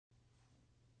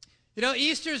You know,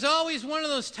 Easter is always one of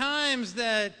those times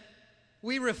that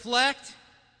we reflect.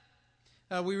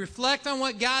 We reflect on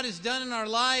what God has done in our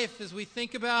life as we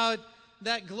think about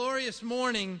that glorious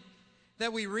morning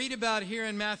that we read about here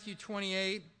in Matthew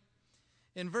 28.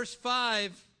 In verse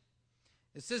 5,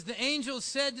 it says, "The angel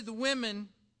said to the women,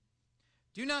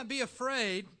 'Do not be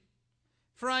afraid,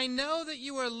 for I know that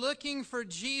you are looking for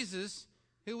Jesus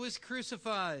who was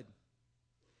crucified.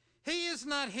 He is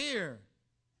not here.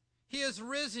 He has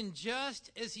risen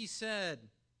just as he said.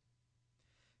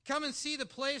 Come and see the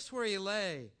place where he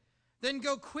lay. Then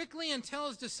go quickly and tell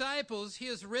his disciples he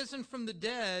has risen from the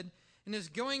dead and is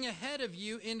going ahead of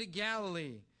you into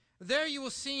Galilee. There you will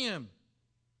see him.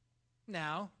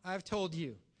 Now, I've told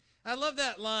you.'" I love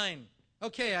that line.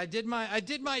 Okay, I did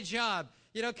my job.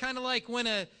 You know, kind of like when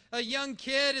a young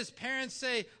kid, his parents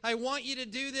say, "I want you to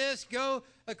do this, go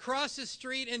across the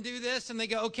street and do this." And they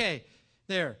go, "Okay,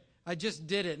 there, I just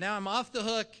did it. Now I'm off the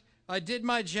hook. I did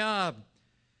my job."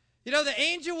 You know, the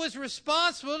angel was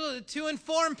responsible to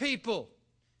inform people.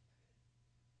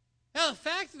 Now, the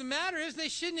fact of the matter is they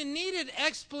shouldn't have needed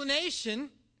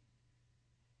explanation.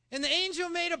 And the angel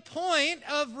made a point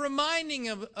of reminding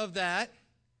of that.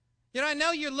 You know, I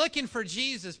know you're looking for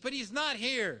Jesus, but he's not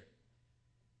here.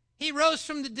 He rose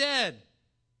from the dead,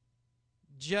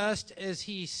 just as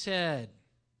he said.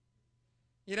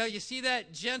 You know, you see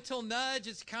that gentle nudge?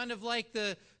 It's kind of like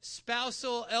the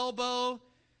spousal elbow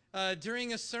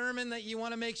during a sermon that you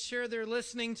want to make sure they're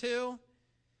listening to.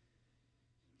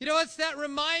 You know, it's that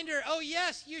reminder, oh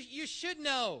yes, you should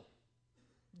know.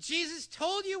 Jesus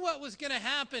told you what was going to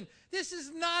happen. This is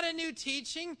not a new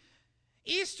teaching.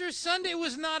 Easter Sunday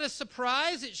was not a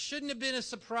surprise. It shouldn't have been a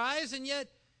surprise. And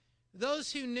yet,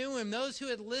 those who knew him, those who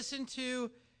had listened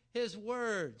to his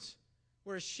words,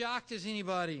 were as shocked as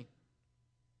anybody.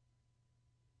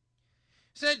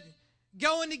 He said,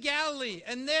 "Go into Galilee,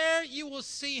 and there you will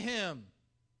see him."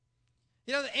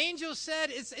 You know, the angel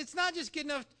said, it's not just good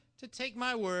enough to take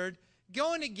my word.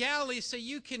 Go into Galilee so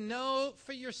you can know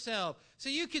for yourself, so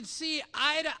you can see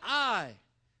eye to eye,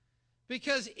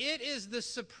 because it is the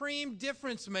supreme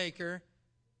difference maker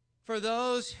for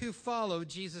those who follow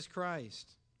Jesus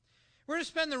Christ. We're going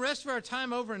to spend the rest of our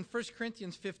time over in 1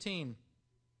 Corinthians 15.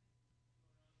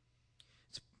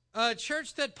 It's a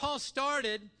church that Paul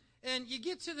started, and you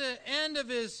get to the end of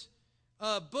his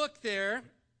book there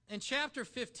in chapter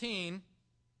 15,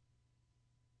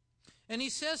 and he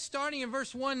says, starting in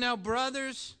verse 1, "Now,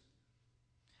 brothers,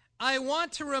 I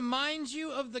want to remind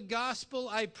you of the gospel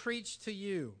I preached to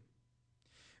you,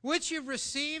 which you've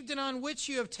received and on which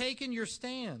you have taken your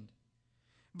stand.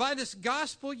 By this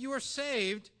gospel you are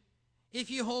saved, if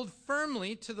you hold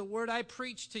firmly to the word I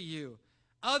preached to you.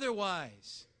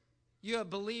 Otherwise, you have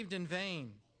believed in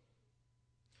vain.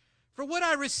 For what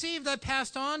I received I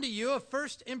passed on to you of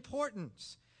first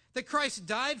importance, that Christ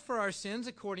died for our sins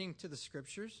according to the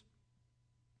Scriptures,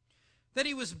 that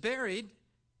he was buried,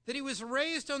 that he was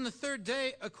raised on the third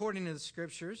day according to the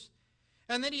Scriptures,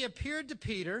 and that he appeared to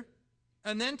Peter,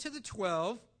 and then to the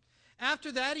 12.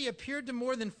 After that he appeared to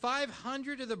more than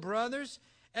 500 of the brothers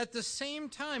at the same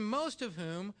time, most of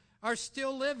whom are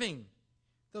still living,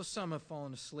 though some have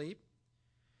fallen asleep.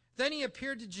 Then he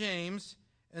appeared to James,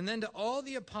 and then to all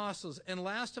the apostles, and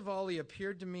last of all he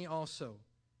appeared to me also,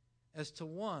 as to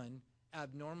one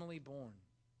abnormally born."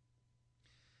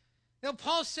 Now,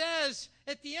 Paul says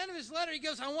at the end of his letter, he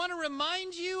goes, "I want to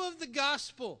remind you of the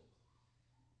gospel."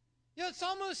 You know, it's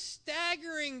almost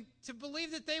staggering to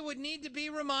believe that they would need to be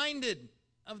reminded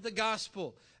of the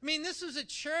gospel. I mean, this was a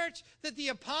church that the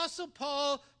Apostle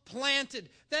Paul planted,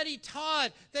 that he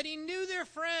taught, that he knew their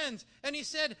friends, and he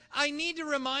said, "I need to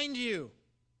remind you."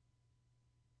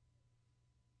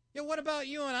 You know, what about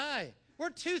you and I?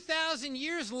 We're 2,000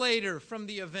 years later from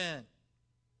the event.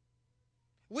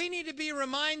 We need to be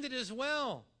reminded as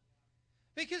well.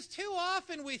 Because too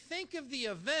often we think of the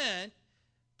event,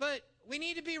 but we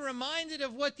need to be reminded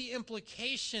of what the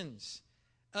implications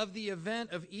of the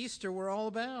event of Easter were all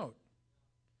about.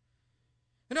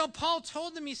 You know, Paul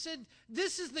told them, he said,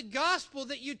 this is the gospel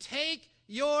that you take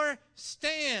your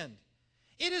stand.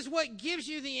 It is what gives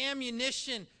you the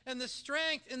ammunition and the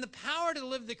strength and the power to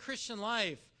live the Christian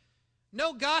life.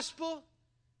 No gospel,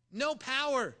 no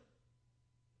power.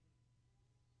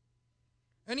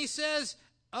 And he says,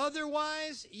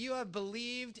 otherwise you have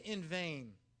believed in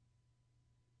vain.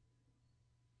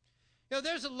 You know,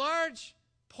 there's a large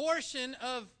portion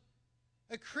of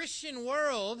a Christian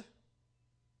world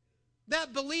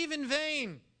that believe in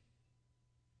vain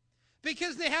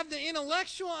because they have the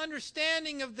intellectual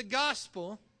understanding of the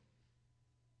gospel,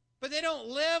 but they don't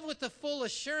live with the full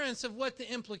assurance of what the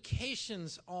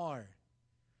implications are.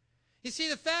 You see,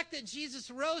 the fact that Jesus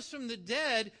rose from the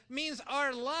dead means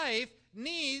our life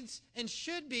needs and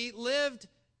should be lived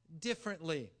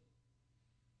differently.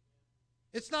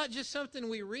 It's not just something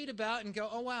we read about and go,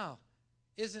 oh, wow,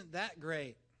 isn't that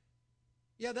great?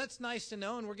 Yeah, that's nice to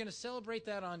know, and we're going to celebrate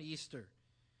that on Easter.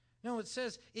 No, it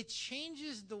says it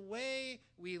changes the way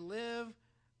we live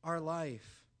our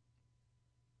life.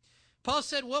 Paul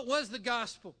said, what was the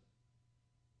gospel?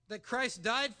 That Christ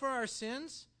died for our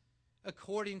sins,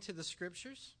 according to the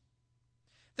Scriptures.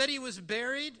 That he was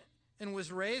buried and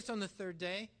was raised on the third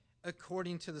day,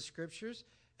 according to the Scriptures.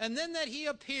 And then that he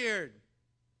appeared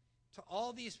to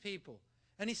all these people.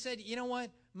 And he said, you know what?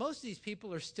 Most of these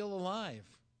people are still alive.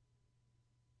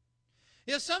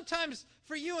 You know, sometimes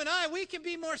for you and I, we can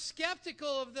be more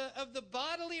skeptical of the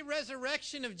bodily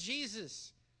resurrection of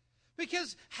Jesus.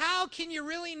 Because how can you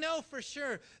really know for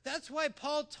sure? That's why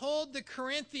Paul told the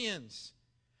Corinthians,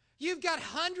 you've got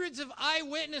hundreds of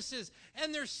eyewitnesses,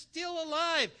 and they're still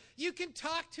alive. You can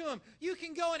talk to them. You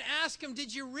can go and ask them,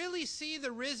 did you really see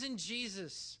the risen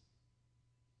Jesus?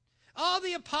 All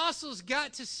the apostles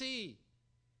got to see,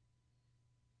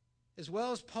 as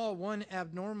well as Paul, one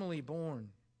abnormally born.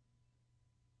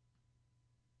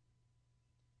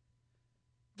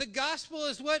 The gospel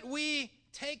is what we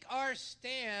take our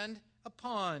stand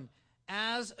upon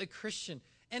as a Christian.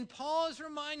 And Paul is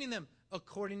reminding them,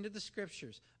 according to the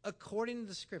Scriptures, according to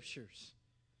the Scriptures.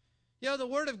 You know, the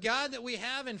Word of God that we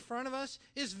have in front of us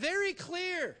is very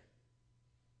clear.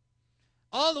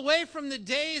 All the way from the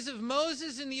days of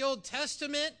Moses in the Old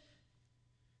Testament,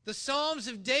 the Psalms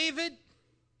of David,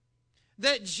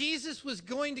 that Jesus was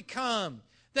going to come,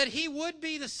 that he would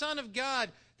be the Son of God,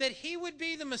 that he would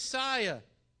be the Messiah.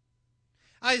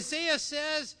 Isaiah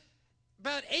says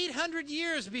about 800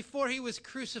 years before he was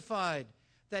crucified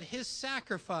that his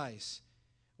sacrifice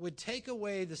would take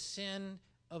away the sin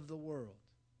of the world.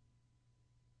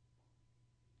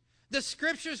 The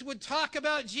Scriptures would talk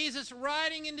about Jesus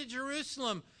riding into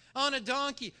Jerusalem on a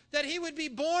donkey, that he would be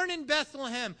born in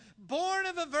Bethlehem, born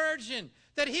of a virgin,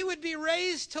 that he would be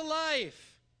raised to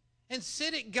life and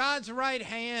sit at God's right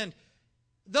hand.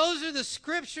 Those are the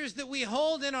Scriptures that we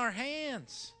hold in our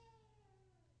hands.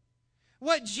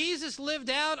 What Jesus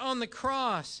lived out on the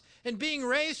cross and being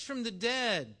raised from the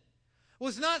dead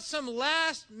was not some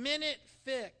last-minute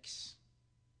fix.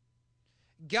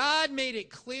 God made it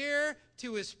clear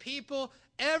to his people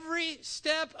every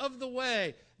step of the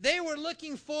way. They were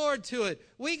looking forward to it.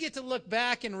 We get to look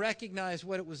back and recognize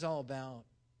what it was all about.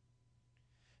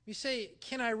 You say,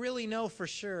 can I really know for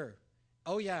sure?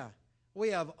 Oh, yeah. We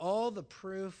have all the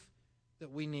proof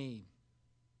that we need.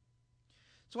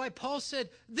 That's why Paul said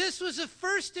this was of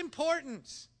first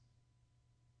importance.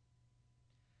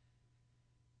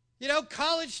 You know,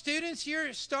 college students,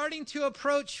 you're starting to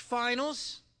approach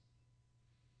finals.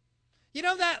 You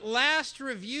know that last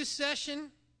review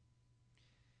session?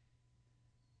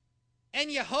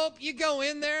 And you hope you go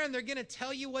in there and they're going to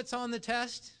tell you what's on the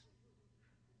test?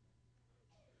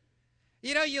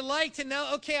 You know, you like to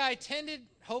know, okay, I attended,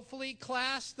 hopefully,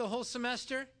 class the whole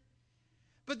semester.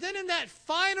 But then in that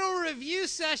final review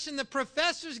session, the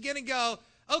professor's going to go,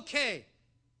 okay,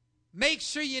 make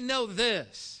sure you know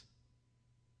this.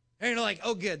 And you're like,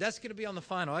 oh, good, that's going to be on the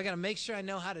final. I got to make sure I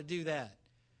know how to do that.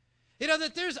 You know,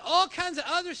 that there's all kinds of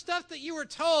other stuff that you were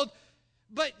told,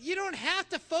 but you don't have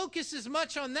to focus as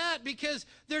much on that because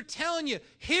they're telling you,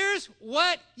 here's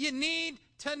what you need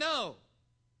to know.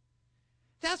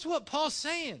 That's what Paul's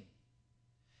saying.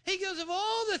 He goes, of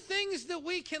all the things that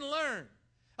we can learn,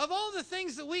 of all the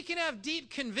things that we can have deep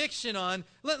conviction on,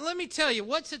 let me tell you,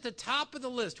 what's at the top of the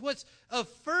list? What's of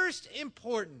first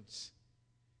importance?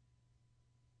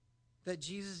 That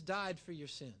Jesus died for your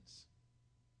sins.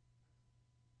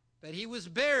 That he was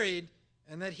buried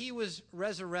and that he was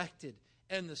resurrected.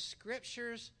 And the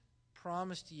Scriptures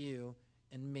promised you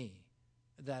and me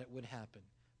that it would happen.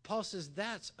 Paul says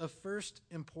that's of first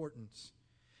importance.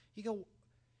 You go,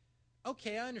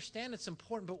 okay, I understand it's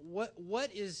important, but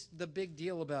what is the big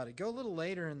deal about it? Go a little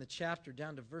later in the chapter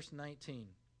down to verse 19.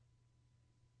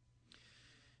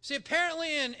 See,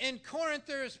 apparently in Corinth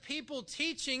there's people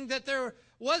teaching that there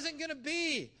wasn't going to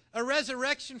be a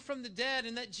resurrection from the dead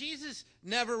and that Jesus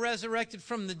never resurrected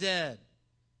from the dead.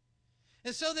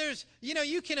 And so there's,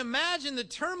 you can imagine the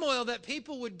turmoil that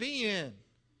people would be in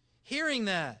hearing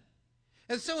that.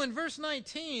 And so in verse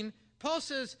 19, Paul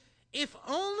says, if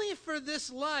only for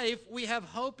this life we have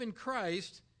hope in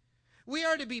Christ, we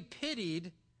are to be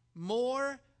pitied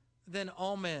more than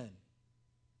all men.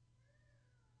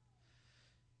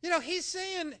 He's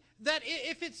saying that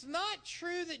if it's not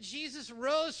true that Jesus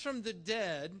rose from the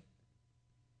dead,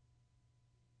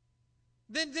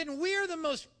 then we are the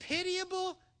most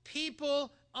pitiable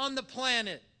people on the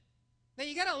planet. Now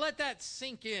you got to let that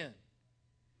sink in.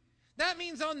 That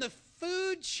means on the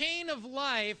food chain of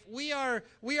life, we are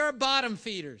bottom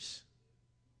feeders.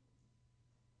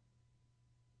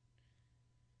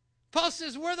 Paul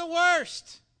says we're the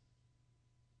worst.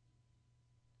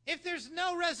 If there's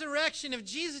no resurrection, if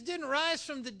Jesus didn't rise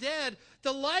from the dead,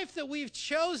 the life that we've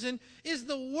chosen is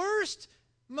the worst,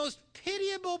 most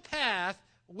pitiable path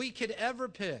we could ever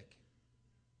pick.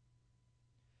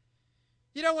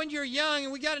 You know, when you're young,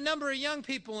 and we got a number of young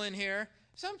people in here,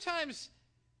 sometimes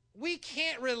we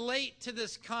can't relate to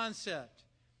this concept.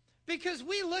 Because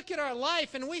we look at our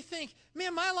life and we think,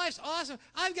 man, my life's awesome.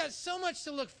 I've got so much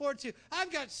to look forward to.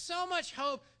 I've got so much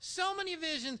hope, so many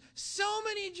visions, so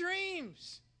many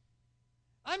dreams.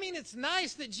 I mean, it's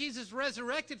nice that Jesus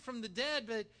resurrected from the dead,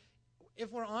 but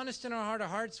if we're honest in our heart of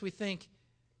hearts, we think,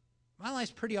 my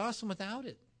life's pretty awesome without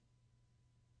it.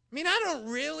 I mean, I don't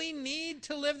really need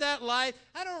to live that life.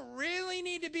 I don't really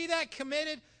need to be that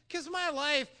committed because my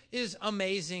life is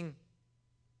amazing.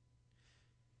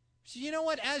 So you know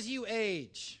what? As you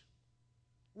age,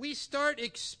 we start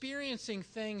experiencing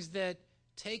things that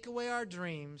take away our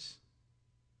dreams,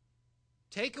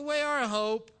 take away our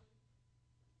hope,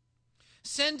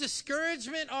 send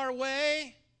discouragement our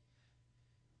way,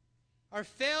 our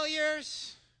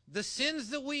failures, the sins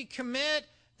that we commit,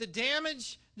 the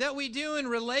damage that we do in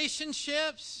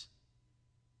relationships,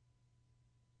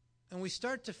 and we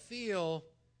start to feel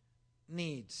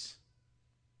needs.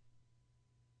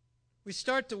 We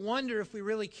start to wonder if we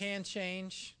really can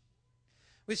change.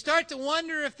 We start to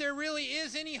wonder if there really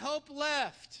is any hope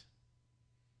left.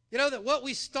 You know, that what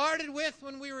we started with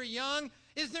when we were young,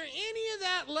 is there any of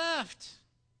that left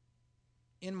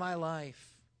in my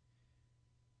life?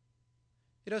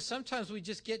 You know, sometimes we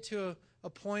just get to a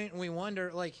point and we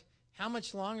wonder, like, how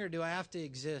much longer do I have to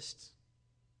exist?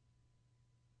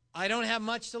 I don't have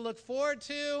much to look forward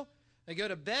to. I go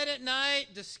to bed at night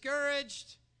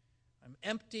discouraged. I'm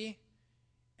empty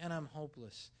and I'm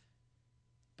hopeless.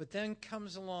 But then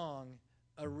comes along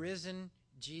a risen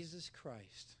Jesus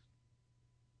Christ.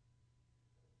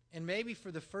 And maybe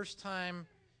for the first time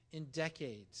in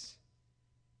decades,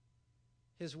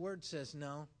 his word says,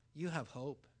 no, you have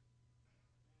hope.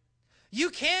 You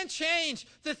can change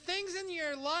the things in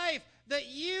your life that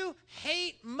you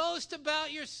hate most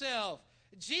about yourself.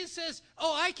 Jesus says,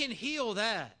 oh, I can heal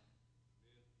that.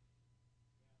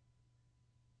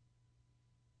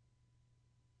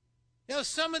 You know,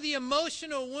 some of the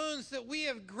emotional wounds that we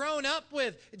have grown up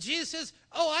with, Jesus says,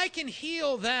 oh, I can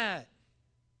heal that.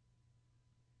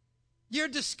 Your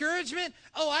discouragement,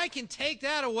 oh, I can take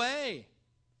that away.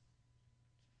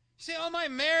 You say, oh, my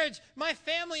marriage, my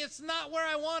family, it's not where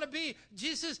I want to be.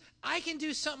 Jesus says, I can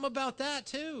do something about that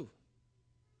too.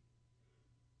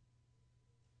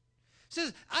 He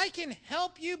says, I can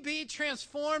help you be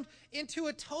transformed into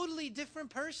a totally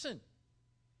different person.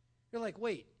 You're like,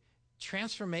 wait,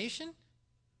 transformation?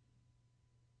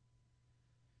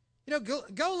 You know,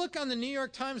 go look on the New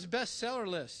York Times bestseller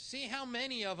list. See how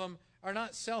many of them are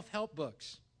not self-help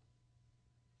books.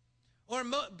 Or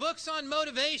books on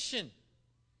motivation.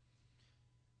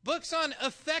 Books on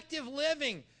effective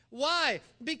living. Why?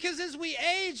 Because as we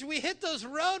age, we hit those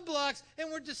roadblocks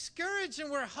and we're discouraged and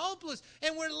we're hopeless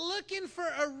and we're looking for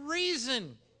a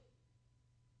reason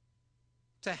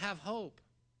to have hope.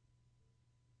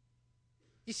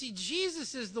 You see,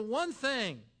 Jesus is the one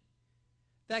thing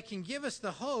that can give us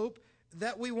the hope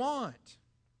that we want.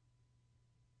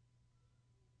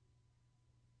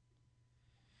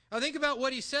 Now think about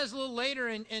what he says a little later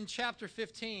in chapter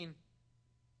 15.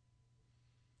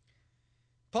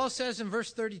 Paul says in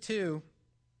verse 32,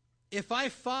 if I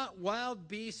fought wild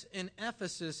beasts in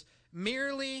Ephesus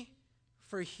merely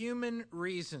for human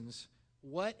reasons,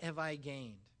 what have I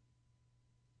gained?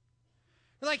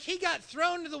 Like he got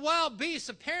thrown to the wild beasts.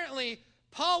 Apparently,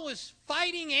 Paul was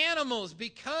fighting animals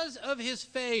because of his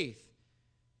faith.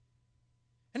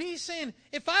 And he's saying,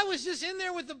 if I was just in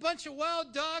there with a bunch of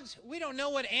wild dogs, we don't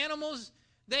know what animals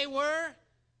they were.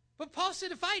 But Paul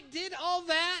said, if I did all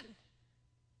that,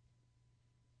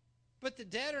 but the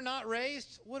dead are not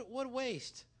raised, what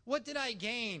waste? What did I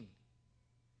gain?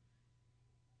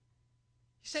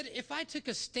 He said, if I took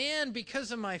a stand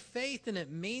because of my faith and it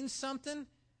means something,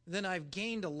 then I've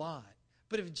gained a lot.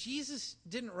 But if Jesus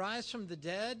didn't rise from the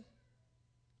dead,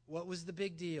 what was the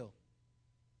big deal?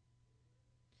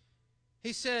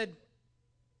 He said,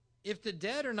 if the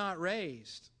dead are not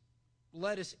raised,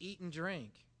 let us eat and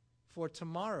drink, for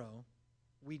tomorrow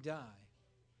we die.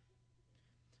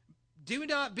 Do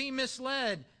not be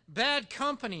misled. Bad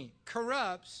company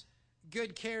corrupts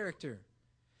good character.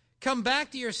 Come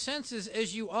back to your senses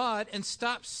as you ought and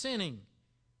stop sinning.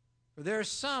 For there are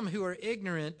some who are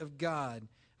ignorant of God.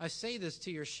 I say this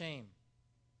to your shame.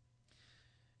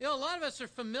 You know, a lot of us are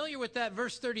familiar with that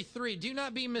verse 33. Do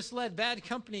not be misled. Bad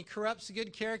company corrupts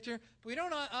good character. But we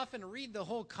don't often read the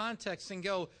whole context and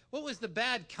go, what was the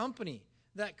bad company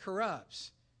that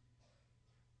corrupts?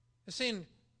 They're saying,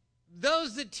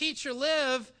 those that teach or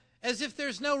live as if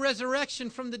there's no resurrection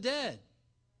from the dead.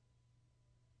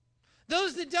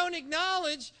 Those that don't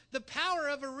acknowledge the power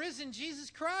of a risen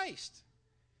Jesus Christ.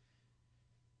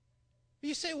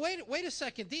 You say, wait a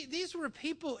second. These were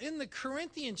people in the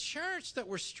Corinthian church that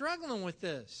were struggling with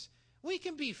this. We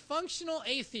can be functional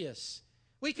atheists.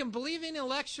 We can believe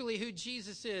intellectually who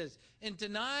Jesus is and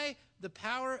deny the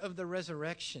power of the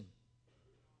resurrection.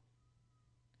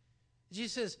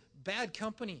 Jesus says, bad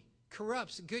company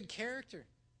corrupts good character.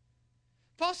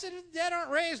 Paul said, if the dead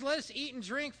aren't raised, let us eat and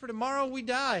drink, for tomorrow we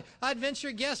die. I'd venture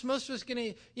a guess most of us are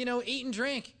going to, eat and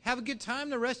drink, have a good time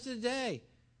the rest of the day.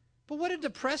 But what a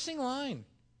depressing line.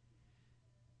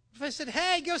 If I said,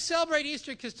 hey, go celebrate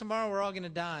Easter because tomorrow we're all going to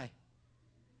die.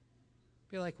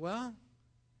 Be like, well,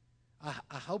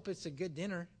 I hope it's a good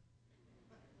dinner.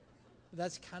 But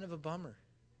that's kind of a bummer.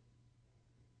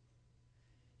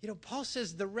 Paul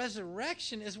says the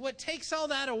resurrection is what takes all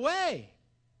that away.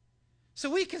 So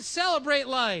we can celebrate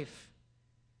life.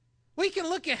 We can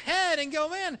look ahead and go,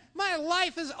 man, my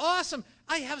life is awesome.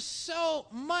 I have so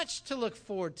much to look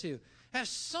forward to. I have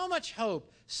so much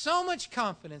hope, so much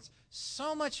confidence,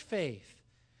 so much faith.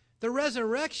 The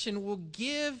resurrection will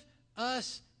give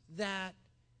us that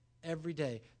every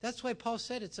day. That's why Paul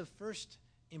said it's of first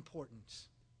importance.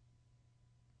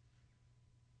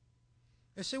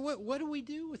 I say, what do we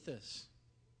do with this?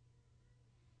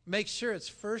 Make sure it's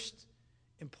first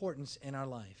importance in our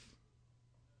life.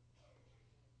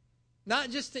 Not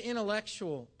just the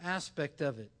intellectual aspect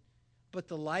of it, but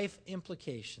the life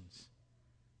implications.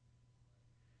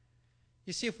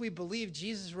 You see, if we believe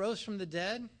Jesus rose from the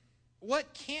dead,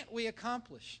 what can't we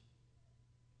accomplish?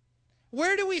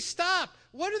 Where do we stop?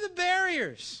 What are the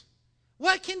barriers?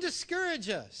 What can discourage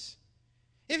us?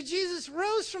 If Jesus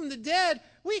rose from the dead,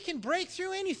 we can break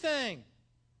through anything.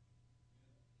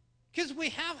 Because we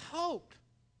have hope.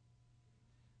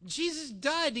 Jesus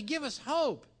died to give us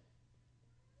hope.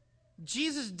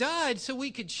 Jesus died so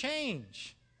we could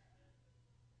change.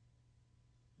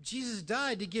 Jesus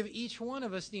died to give each one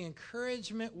of us the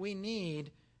encouragement we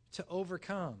need to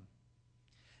overcome.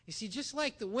 You see, just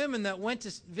like the women that went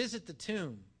to visit the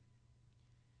tomb,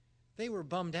 they were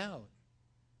bummed out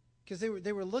because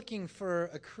they were looking for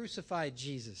a crucified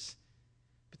Jesus.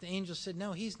 But the angel said,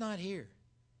 no, he's not here.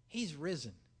 He's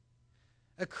risen.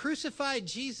 A crucified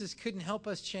Jesus couldn't help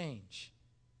us change.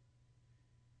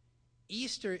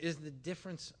 Easter is the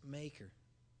difference maker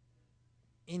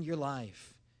in your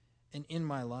life and in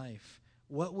my life.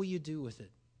 What will you do with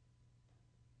it?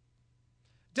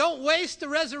 Don't waste the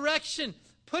resurrection.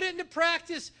 Put it into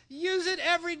practice. Use it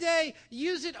every day.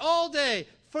 Use it all day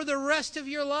for the rest of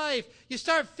your life. You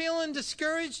start feeling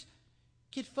discouraged,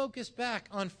 get focused back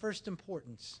on first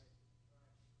importance.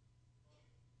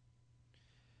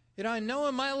 I know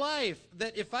in my life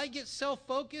that if I get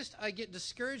self-focused, I get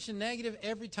discouraged and negative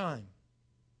every time.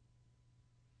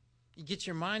 You get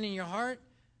your mind and your heart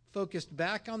focused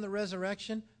back on the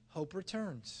resurrection, hope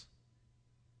returns.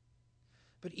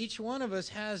 But each one of us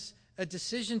has a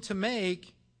decision to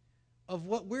make of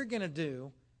what we're going to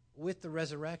do with the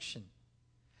resurrection.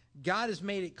 God has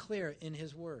made it clear in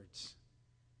His words.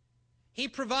 He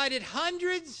provided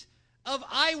hundreds of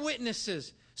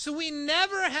eyewitnesses, so we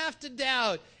never have to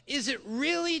doubt, is it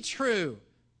really true?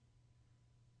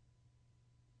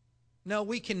 No,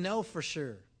 we can know for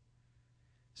sure.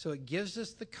 So it gives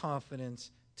us the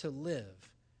confidence to live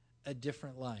a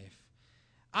different life.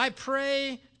 I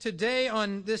pray today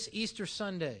on this Easter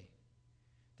Sunday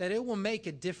that it will make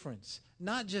a difference,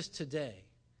 not just today,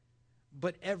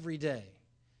 but every day.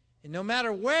 And no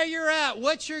matter where you're at,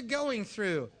 what you're going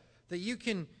through, that you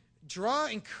can draw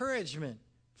encouragement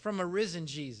from a risen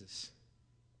Jesus.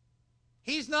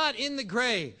 He's not in the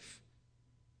grave.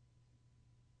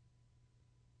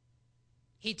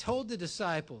 He told the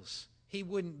disciples He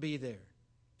wouldn't be there,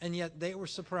 and yet they were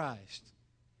surprised.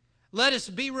 Let us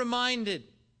be reminded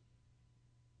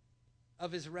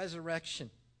of His resurrection.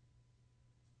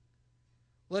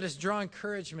 Let us draw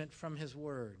encouragement from His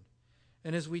word.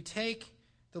 And as we take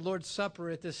the Lord's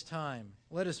Supper at this time,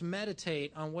 let us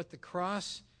meditate on what the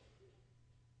cross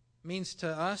means to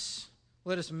us.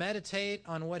 Let us meditate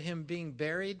on what Him being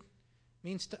buried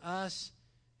means to us,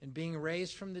 and being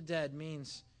raised from the dead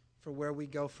means for where we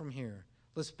go from here.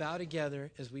 Let's bow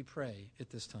together as we pray at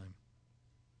this time.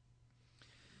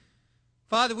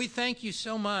 Father, we thank you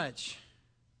so much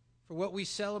for what we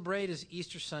celebrate as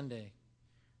Easter Sunday.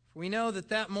 For we know that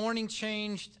that morning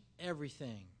changed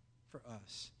everything for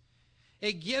us.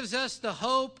 It gives us the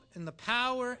hope and the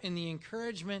power and the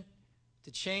encouragement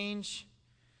to change,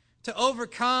 to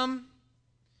overcome,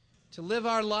 to live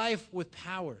our life with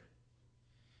power.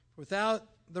 Without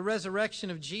the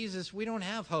resurrection of Jesus, we don't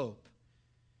have hope.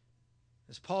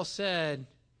 As Paul said,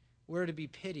 we're to be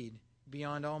pitied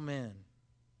beyond all men.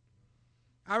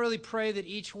 I really pray that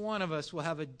each one of us will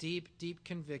have a deep, deep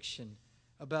conviction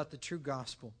about the true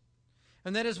gospel.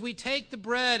 And that as we take the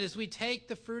bread, as we take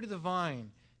the fruit of the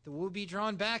vine, that we'll be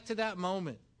drawn back to that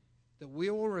moment, that we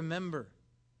will remember,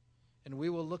 and we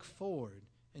will look forward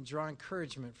and draw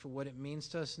encouragement for what it means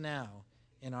to us now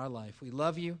in our life. We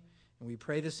love you, and we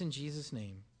pray this in Jesus'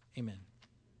 name. Amen.